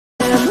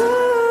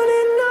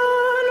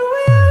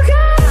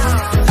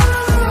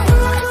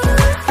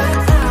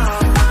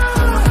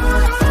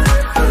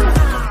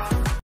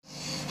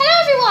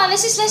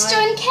it's Jo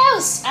and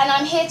Kels, and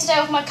I'm here today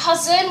with my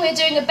cousin. We're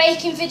doing a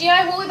baking video.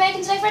 What are we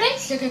baking today, Freddie?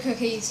 Sugar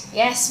cookies.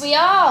 Yes, we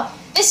are.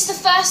 This is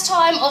the first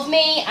time of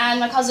me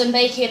and my cousin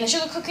baking the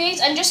sugar cookies.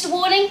 And just a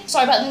warning,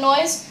 sorry about the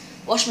noise,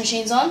 washing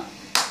machine's on.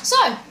 So,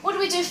 what do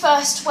we do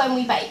first when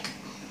we bake?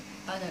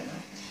 I don't know.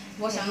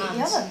 Wash our Preheat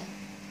hands. the oven.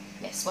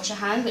 Yes, wash your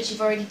hands, which you've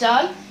already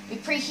done. We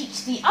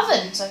preheat the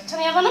oven. So,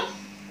 turn the oven on.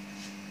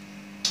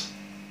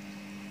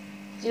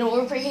 Do you know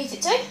what we preheat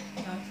it to?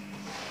 No.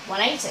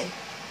 180.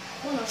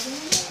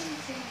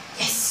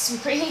 Yes, we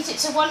preheat it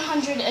to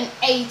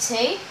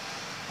 180,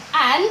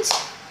 and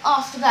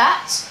after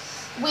that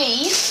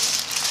we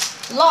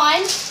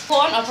line. Go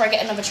on, I'll probably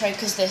get another tray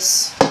because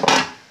this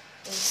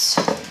is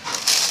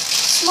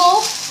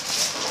small.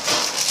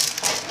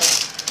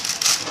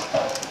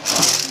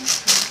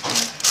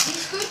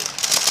 This good?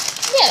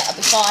 Yeah, that'll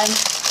be fine.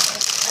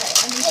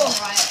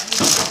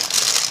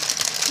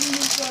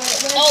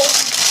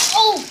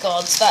 Oh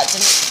God, that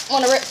didn't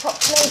want to rip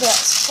properly, but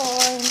that's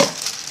fine.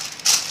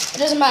 It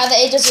doesn't matter that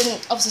it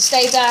doesn't obviously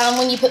stay down.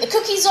 When you put the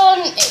cookies on,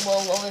 it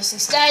will obviously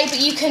stay, but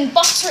you can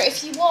butter it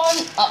if you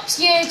want. Up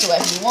to you, do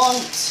whatever you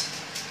want.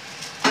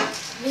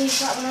 Leave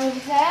that one over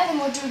there, then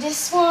we'll do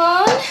this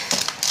one.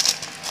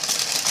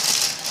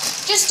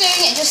 Just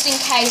doing it just in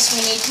case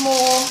we need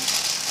more.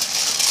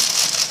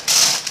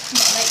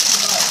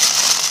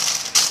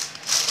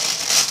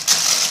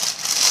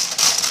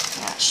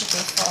 That should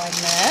be fine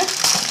there.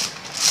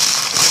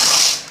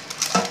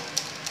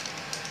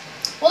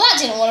 Well, that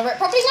didn't want to rip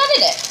properly, now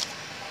did it?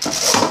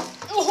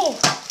 Oh,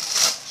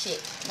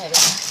 shit, maybe.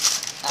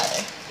 That'll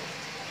do.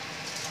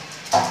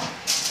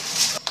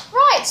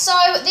 Right, so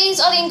these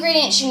are the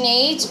ingredients you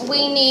need.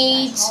 We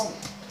need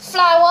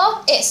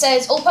flour. It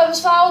says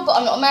all-purpose flour, but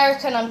I'm not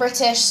American, I'm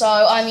British, so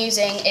I'm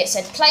using, it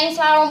said plain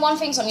flour on one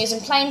thing, so I'm using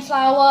plain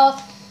flour,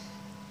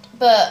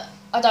 but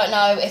I don't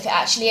know if it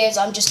actually is.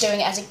 I'm just doing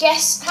it as a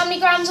guess. How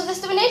many grams of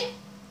this do we need?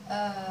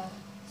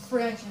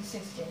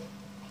 350.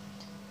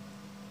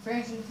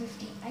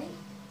 358.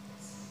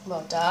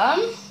 Well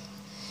done.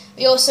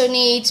 We also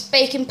need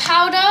baking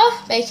powder,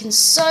 baking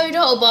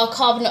soda, or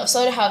bicarbonate of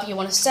soda, however you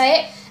want to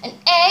say it, an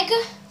egg.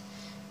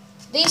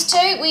 These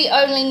two we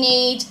only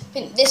need, I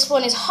think this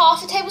one is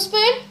half a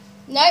tablespoon.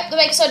 Nope, the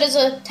baking soda is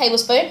a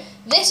tablespoon.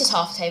 This is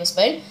half a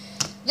tablespoon.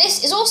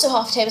 This is also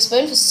half a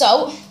tablespoon for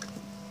salt.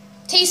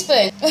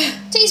 Teaspoon.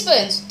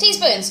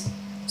 Teaspoons.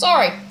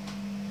 Sorry.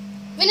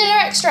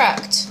 Vanilla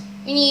extract.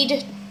 We need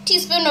a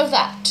teaspoon of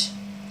that.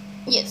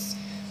 Yes.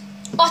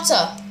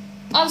 Butter.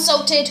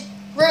 Unsalted,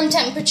 room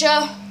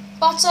temperature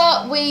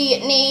butter. We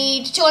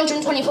need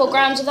 224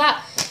 grams of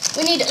that.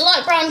 We need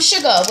light brown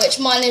sugar, which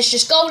mine is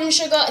just golden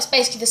sugar. It's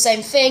basically the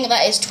same thing.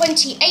 That is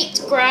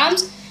 28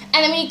 grams.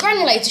 And then we need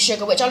granulated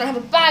sugar, which I don't have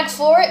a bag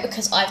for it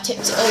because I've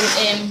tipped it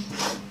all in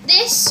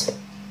this.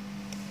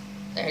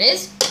 There it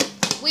is.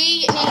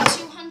 We need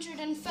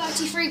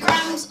 233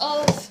 grams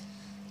of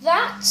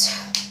that.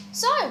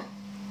 So,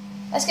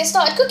 let's get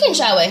started cooking,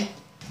 shall we?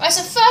 Right,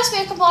 so first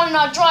we're combining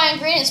our dry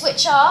ingredients,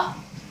 which are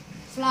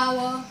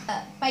Flour,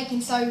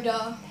 baking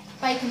soda,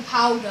 baking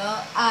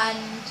powder,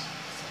 and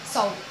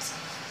salt.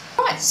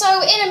 right,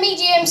 so in a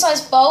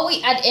medium-sized bowl,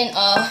 we add in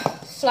our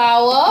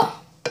flour.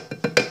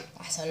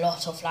 That's a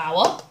lot of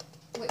flour.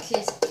 Which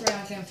is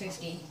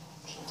 358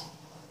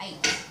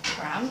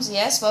 Grams,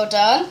 yes, well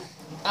done.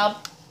 Pass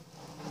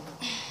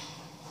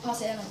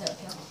it in a little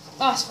bit.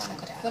 Oh, it's fine, I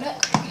got it out. Got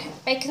it?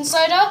 Baking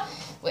soda,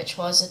 which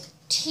was a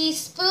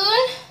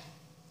teaspoon,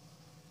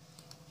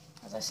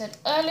 as I said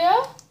earlier.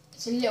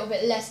 It's a little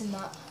bit less than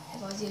that.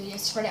 If I was you,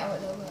 just spread it out a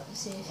little bit. Let's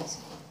see if it's...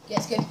 Yeah,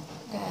 it's good.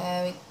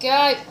 There we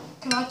go.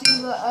 Can I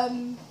do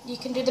the You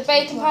can do the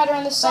baking powder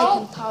and the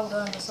salt. baking powder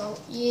and the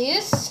salt?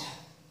 Yes.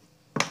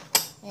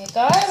 There you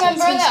go. Remember,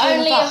 they're teaspoon of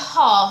only that.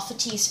 half a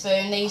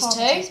teaspoon, these Half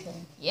two. a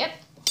teaspoon. Yep.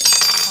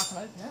 I can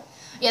open it.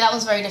 Yeah, that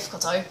one's very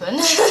difficult to open.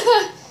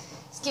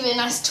 Let's give it a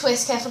nice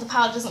twist, careful the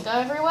powder doesn't go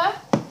everywhere.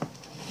 There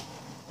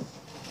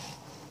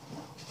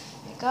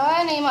you go.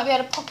 Now you might be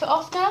able to pop it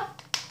off now.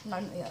 No,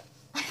 not yet.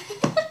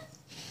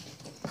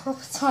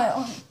 Proper tie it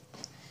on.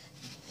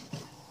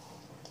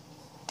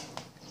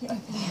 You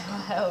open it.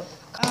 Wow.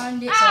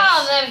 And it's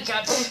Ah, there we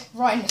go.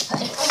 right in the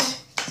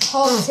face.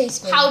 Half a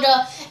teaspoon.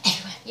 Powder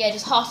everywhere. Yeah,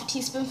 just half a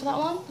teaspoon for that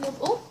one.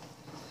 Oh.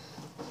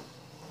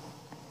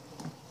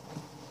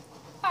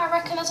 I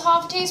reckon that's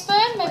half a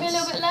teaspoon, maybe a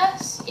little bit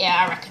less.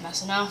 Yeah, I reckon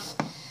that's enough.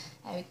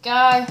 There we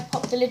go.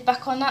 Pop the lid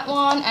back on that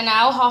one. And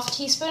now half a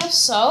teaspoon of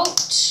salt.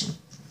 So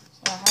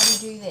how do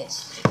you do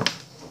this?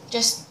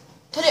 Just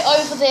put it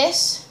over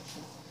this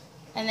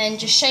and then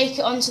just shake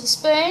it onto the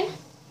spoon.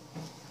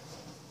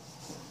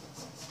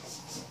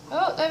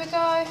 Oh, there we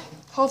go.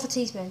 Half a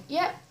teaspoon.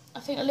 Yep, I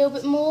think a little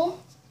bit more.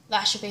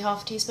 That should be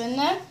half a teaspoon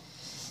there.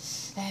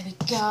 There we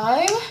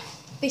go.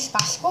 Bish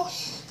bash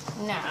bosh.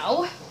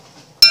 Now,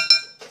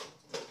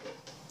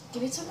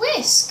 give it a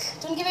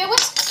whisk. Do you want to give it a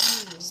whisk?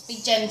 Just be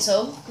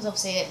gentle, because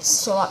obviously it's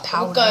So like it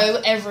will powder.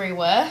 go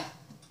everywhere.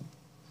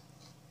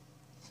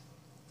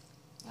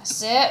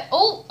 That's it.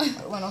 Oh,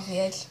 It went off the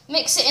edge.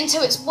 mix it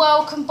until it's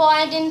well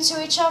combined into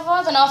each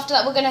other. Then after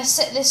that, we're going to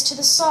set this to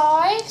the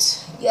side.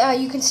 Yeah,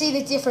 you can see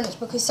the difference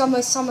because some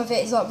of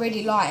it is like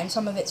really light and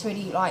some of it's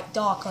really like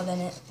darker than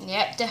it.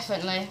 Yep,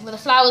 definitely. Well, the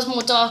flour's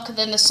more darker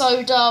than the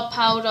soda,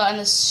 powder, and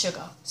the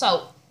sugar.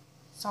 Salt.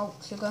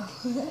 Salt, sugar.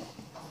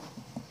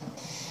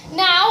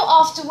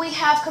 Now, after we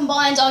have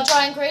combined our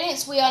dry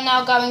ingredients, we are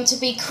now going to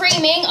be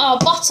creaming our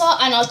butter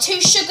and our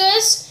 2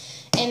 sugars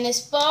in this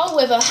bowl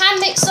with a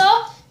hand mixer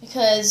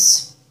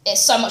because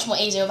it's so much more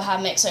easier with a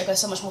hand mixer, it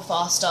goes so much more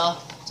faster.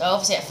 So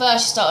obviously at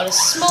first you start on a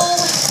small.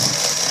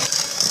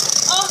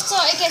 After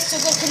it gets to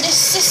a good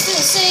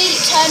consistency,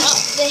 turn up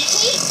the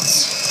heat.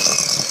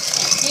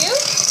 Thank you.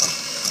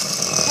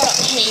 Turn up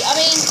the heat. I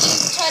mean, you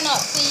turn up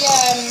the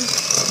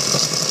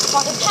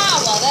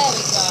power, there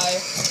we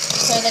go.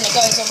 So then it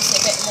goes obviously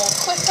a bit more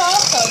quicker.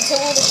 So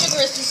until all the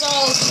sugar is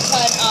dissolved, you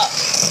turn up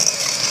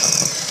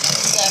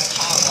the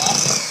power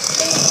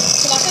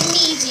to like a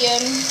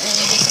medium, and then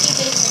you just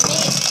give it a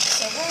mix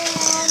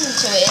around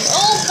until it is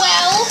all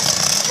well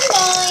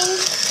combined.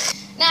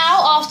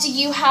 Now, after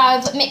you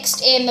have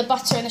mixed in the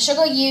butter and the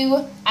sugar,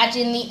 you add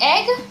in the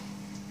egg.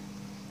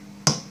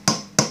 A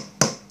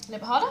little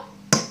bit harder.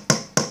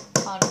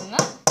 Harder than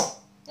that.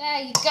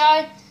 There you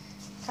go.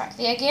 Crack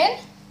the egg in.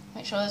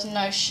 Make sure there's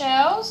no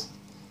shells.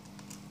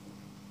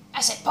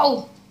 That's it,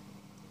 pull.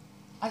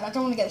 I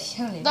don't want to get the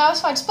shell in. No,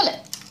 it's fine, just pull it.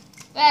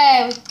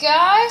 There we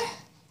go.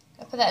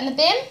 Go put that in the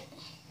bin.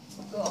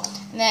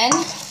 And then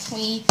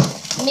we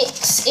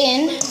mix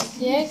in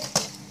the egg.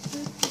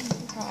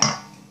 Right.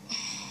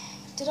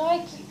 Did I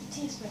keep the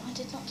teaspoon? I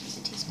did not keep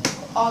the teaspoon.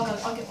 I'll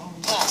get one.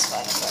 That's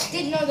fine, that's right.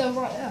 Didn't know they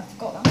were right there.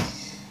 Forgot that.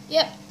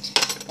 Yep.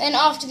 Then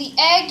after the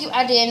egg, you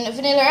add in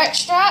vanilla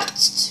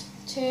extract.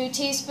 2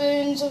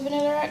 teaspoons of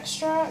vanilla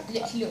extract. It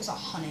literally looks like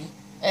honey.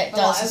 It But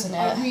does, like doesn't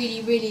a it?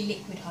 really, really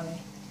liquid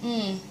honey.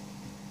 Mm.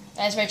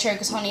 That's very true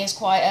because honey is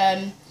quite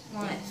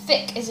Right.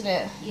 thick, isn't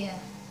it? Yeah.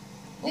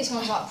 This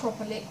one's like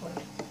proper liquid.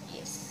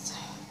 Yes.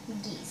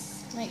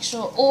 Make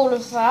sure all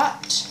of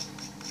that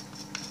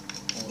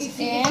is If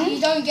in. you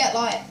don't get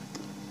like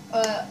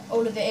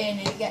all of it in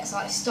and it gets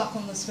like stuck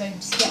on the spoon,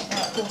 just get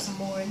pour some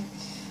more in.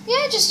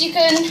 Yeah, just you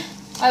can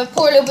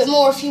pour a little bit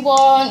more if you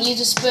want.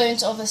 Use a spoon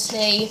to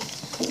obviously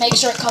make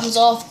sure it comes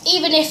off.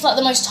 Even if like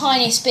the most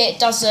tiniest bit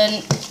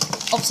doesn't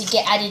obviously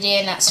get added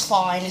in, that's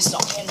fine. It's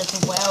not the end of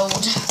the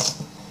world.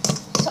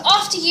 So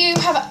after you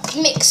have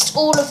mixed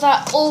all of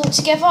that all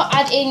together,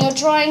 add in your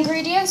dry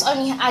ingredients.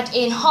 Only add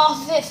in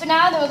half of it for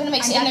now. Then we're going to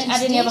mix it in and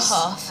add in the other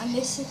half. And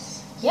this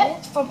is...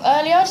 Yep, from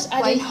earlier, just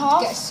add in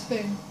half. Get a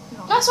spoon.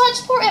 No. That's right,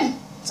 just pour it in.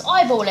 Just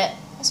eyeball it.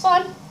 That's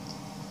fine.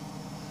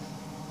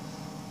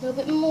 A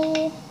little bit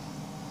more.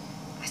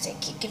 That's it,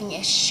 keep giving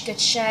it a good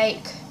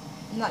shake.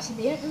 And that should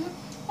be it, isn't it?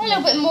 A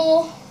little bit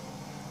more.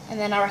 And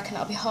then I reckon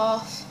that'll be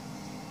half.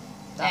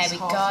 That's there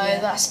we half, go, yeah.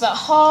 that's about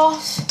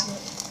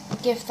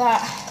half. Give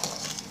that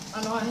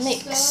A nice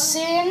mix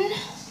in.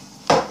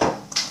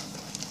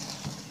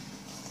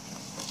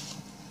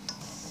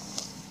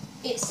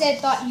 It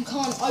said that you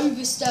can't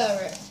over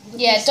stir it.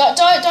 Yeah,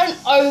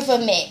 don't over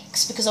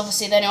mix because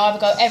obviously then it'll either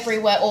go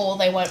everywhere or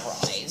they won't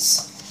rise.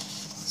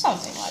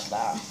 Something like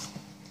that.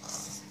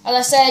 As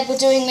I said, we're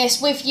doing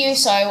this with you,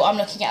 so I'm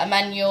looking at a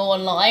manual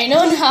online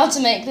on how to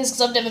make this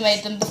because I've never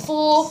made them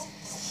before.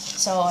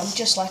 So I'm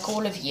just like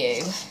all of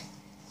you.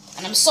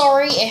 And I'm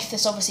sorry if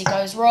this obviously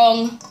goes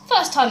wrong.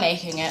 First time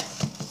making it.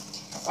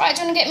 Right,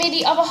 do you want to get me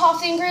the other half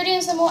of the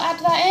ingredients, then we'll add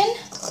that in?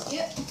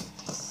 Yep.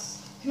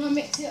 Can I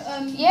mix it?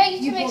 Yeah, you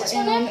can mix pour this it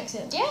one I'll in. mix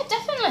it. Yeah,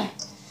 definitely.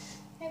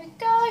 There we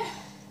go.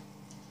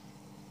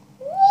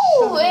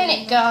 Woo, in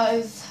it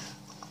goes.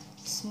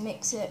 Just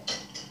mix it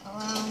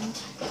around.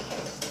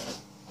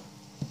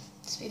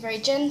 Just be very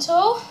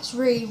gentle. It's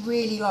really,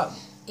 really like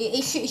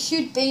it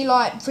should be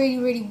like really,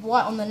 really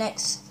white on the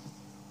next,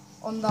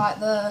 on like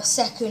the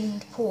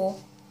second pour.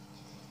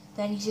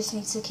 Then you just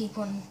need to keep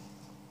on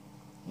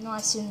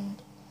nice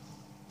and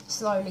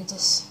slowly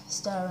just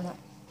stirring it.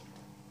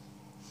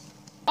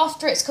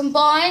 After it's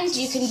combined,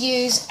 you can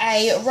use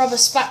a rubber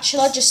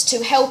spatula just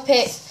to help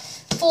it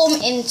form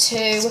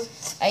into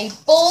a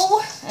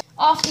ball.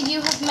 After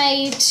you have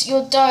made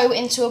your dough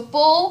into a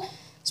ball,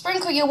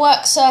 sprinkle your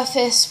work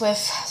surface with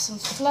some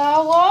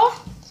flour.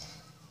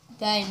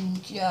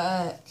 Then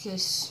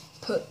just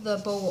put the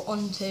ball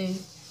onto.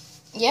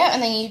 Yeah,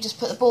 and then you just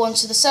put the ball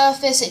onto the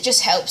surface. It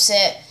just helps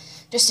it,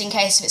 just in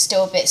case if it's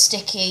still a bit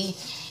sticky.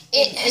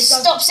 It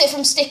stops it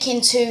from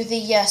sticking to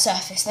the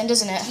surface then,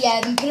 doesn't it?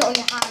 Yeah, then put it on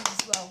your hands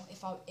as well.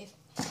 If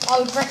I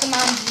would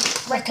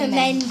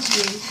recommend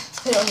you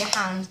put it on your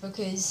hands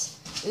because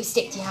it will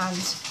stick to your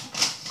hands.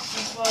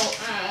 As well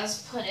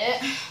as put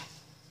it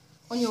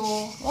On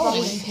your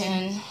rolling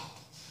pin.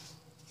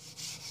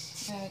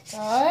 There we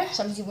go.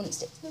 Sometimes you wouldn't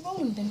stick to the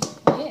rolling pin.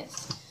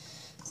 Yes.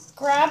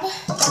 Grab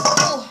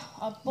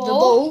our ball. The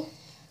ball.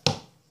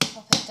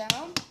 Pop it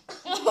down.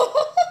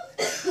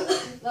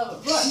 That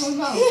was right in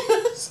my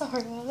mouth.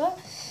 Sorry about that.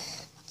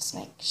 Just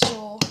make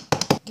sure.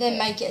 Then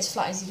make it as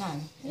flat as you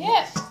can.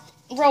 Yeah.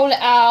 Roll it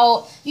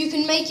out. You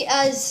can make it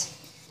as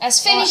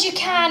as thin as you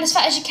can, as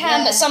fat as you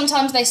can, but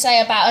sometimes they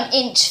say about an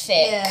inch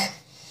thick. Yeah.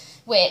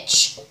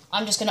 Which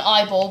I'm just going to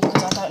eyeball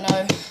because I don't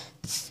know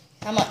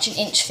how much an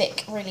inch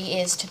thick really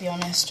is, to be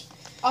honest.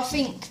 I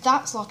think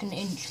that's like an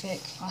inch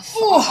thick. I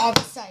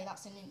would say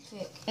that's an inch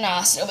thick. No,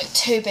 it's a little bit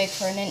too big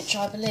for an inch,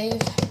 I believe.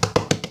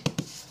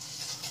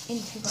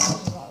 Inch big,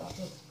 like that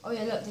big. Oh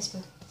yeah, look, this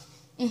big.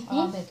 Mm-hmm.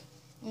 Oh, that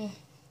big. A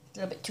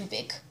little bit too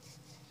big.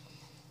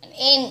 An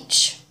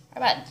inch.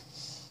 About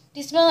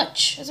this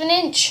much as an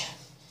inch.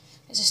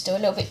 It's just still a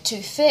little bit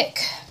too thick.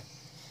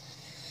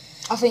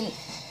 I think.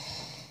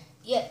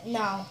 Yeah,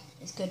 now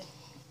it's good.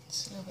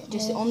 It's a little bit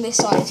Just more. on this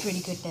side, it's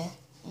really good there.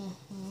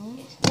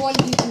 One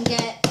you can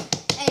get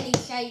any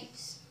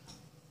shapes.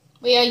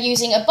 We are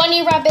using a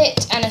bunny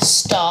rabbit and a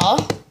star.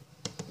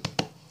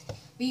 But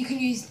you can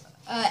use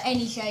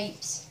any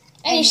shapes.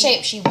 Any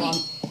shapes you want.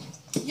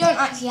 You don't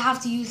actually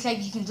have to use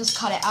shapes, you can just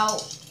cut it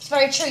out. It's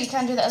very true, you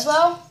can do that as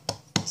well.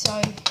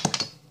 So,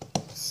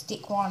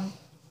 stick one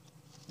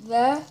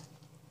there.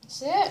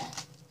 That's it.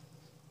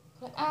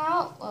 Put it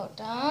out. Well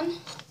done.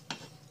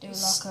 Do like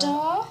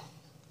Star.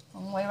 a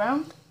long way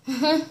around. There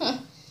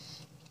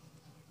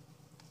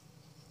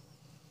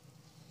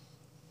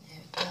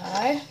we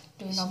go.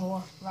 Do another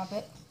one,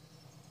 rabbit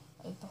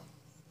over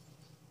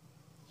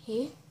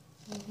here.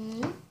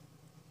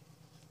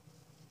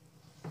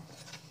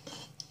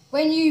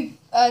 When you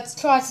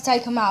try to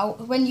take them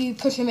out, when you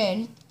push them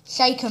in,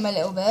 shake them a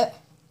little bit,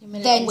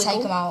 then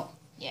take them out.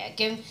 Yeah,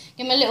 give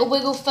them a little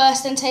wiggle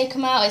first, then take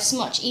them out. It's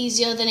much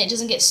easier, then it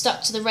doesn't get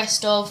stuck to the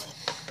rest of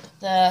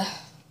the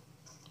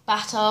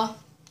batter,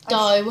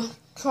 dough.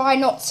 Try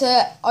not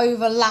to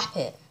overlap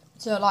it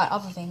to like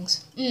other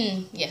things,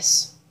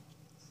 Yes.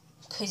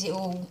 because it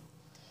will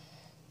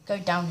go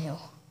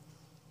downhill.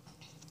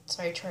 It's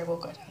very true, we'll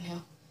go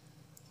downhill.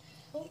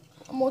 One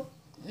more.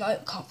 No,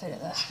 can't fit it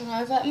there.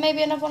 One over,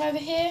 maybe another one over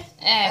here.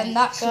 And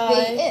that should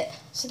be it.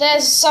 So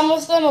there's some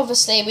of them.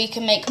 Obviously, we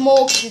can make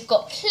more because we've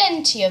got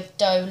plenty of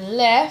dough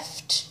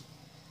left.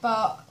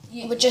 But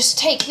We'll just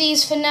take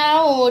these for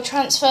now and we'll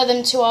transfer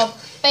them to our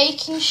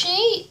baking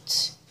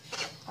sheet.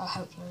 I'll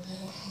help you over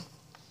here.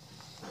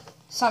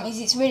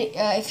 Something it's really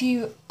if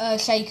you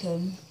shake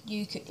them,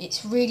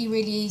 it's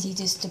really easy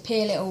just to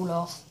peel it all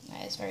off.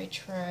 That is very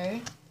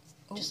true.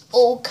 Just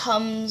all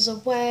comes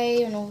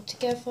away and all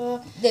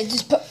together. Then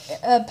just put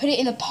it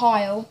in a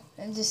pile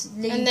and just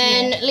leave. And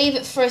then leave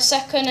it for a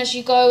second as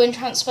you go and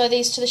transfer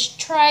these to the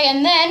tray,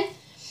 and then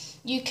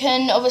you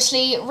can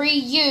obviously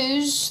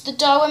reuse the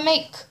dough and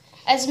make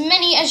as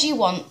many as you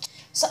want.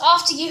 So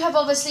after you have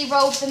obviously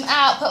rolled them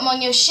out, put them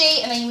on your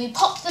sheet, and then we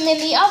pop them in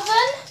the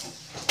oven.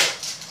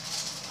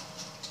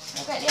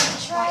 I'll get the other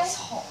tray. It's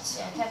hot.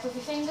 Yeah, careful with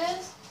your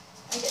fingers.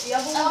 And get the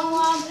other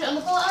One, put it on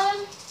the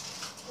bottom.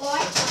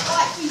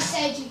 Like we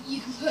said, you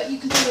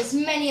can do as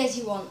many as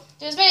you want.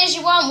 Do as many as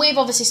you want. We've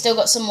obviously still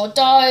got some more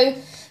dough,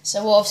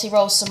 so we'll obviously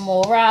roll some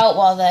more out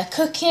while they're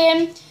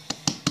cooking.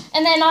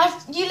 And then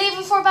you leave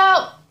them for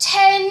about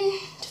 10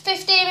 to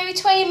 15, maybe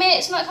 20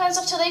 minutes and that kind of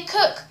stuff till they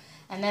cook.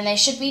 And then they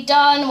should be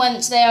done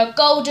once they are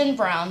golden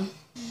brown.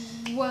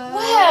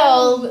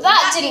 Well,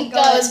 that didn't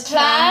go as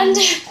planned.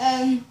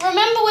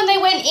 Remember when they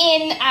went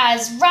in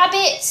as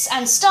rabbits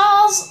and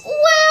stars?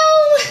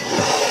 Well,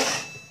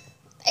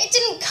 they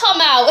didn't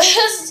come out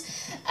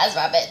as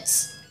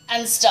rabbits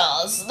and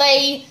stars.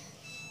 They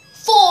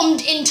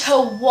formed into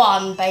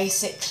one,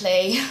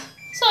 basically.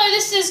 So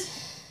this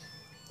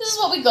is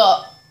what we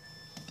got.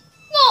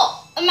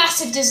 Not a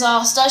massive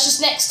disaster. It's just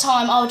next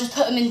time I'll just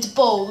put them into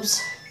balls.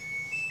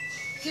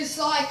 Just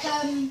like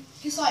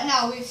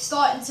now, we've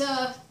started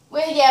to. We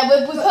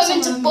put them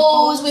into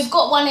balls. We've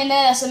got one in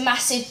there that's a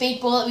massive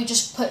big ball that we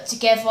just put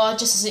together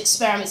just as an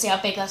experiment, see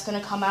how big that's going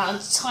to come out,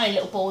 and tiny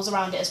little balls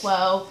around it as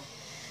well.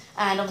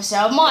 And obviously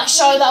I might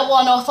show that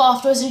one off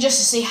afterwards and just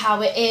to see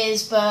how it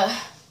is, but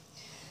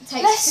It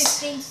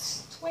takes 15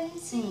 to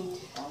 20.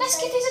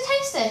 Let's give these a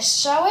taste test,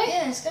 shall we?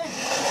 Yeah, let's go.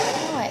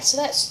 Alright, so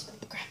let's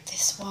grab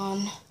this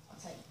one.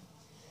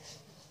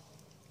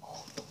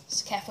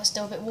 Just careful, it's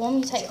still a bit warm.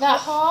 You take that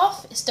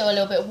half. It's still a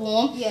little bit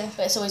warm. Yeah.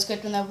 But it's always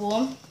good when they're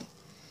warm.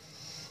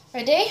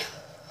 Ready?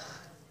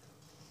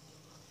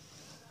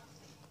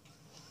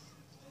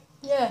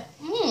 Yeah.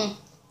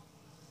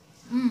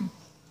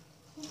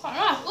 Quite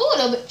nice. Ooh, a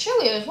little bit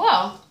chewy as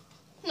well.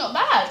 Not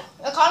bad.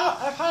 I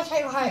kind of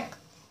taste like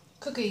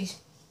cookies.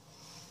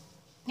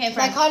 Yeah,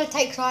 They kind of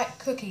taste like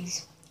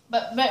cookies.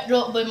 but a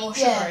little bit more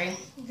sugary.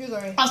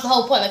 Sugary. That's the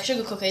whole point, like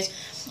sugar cookies.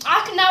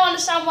 I can now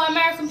understand why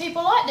American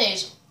people like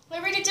these.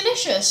 They're really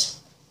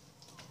delicious.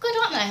 Good,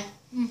 aren't they?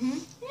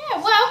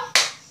 Yeah, well,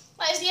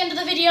 that is the end of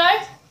the video.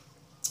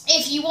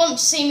 If you want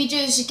to see me do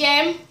this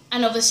again,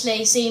 and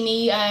obviously see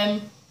me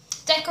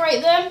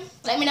decorate them,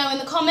 let me know in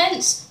the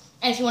comments.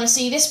 And if you want to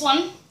see this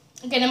one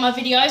again in my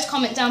videos,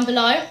 comment down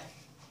below.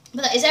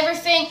 But that is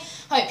everything.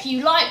 Hope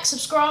you like,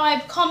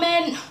 subscribe,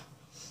 comment.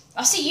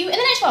 I'll see you in the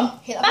next one.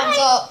 Hit that Bye. thumbs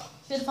up.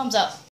 Hit the thumbs up.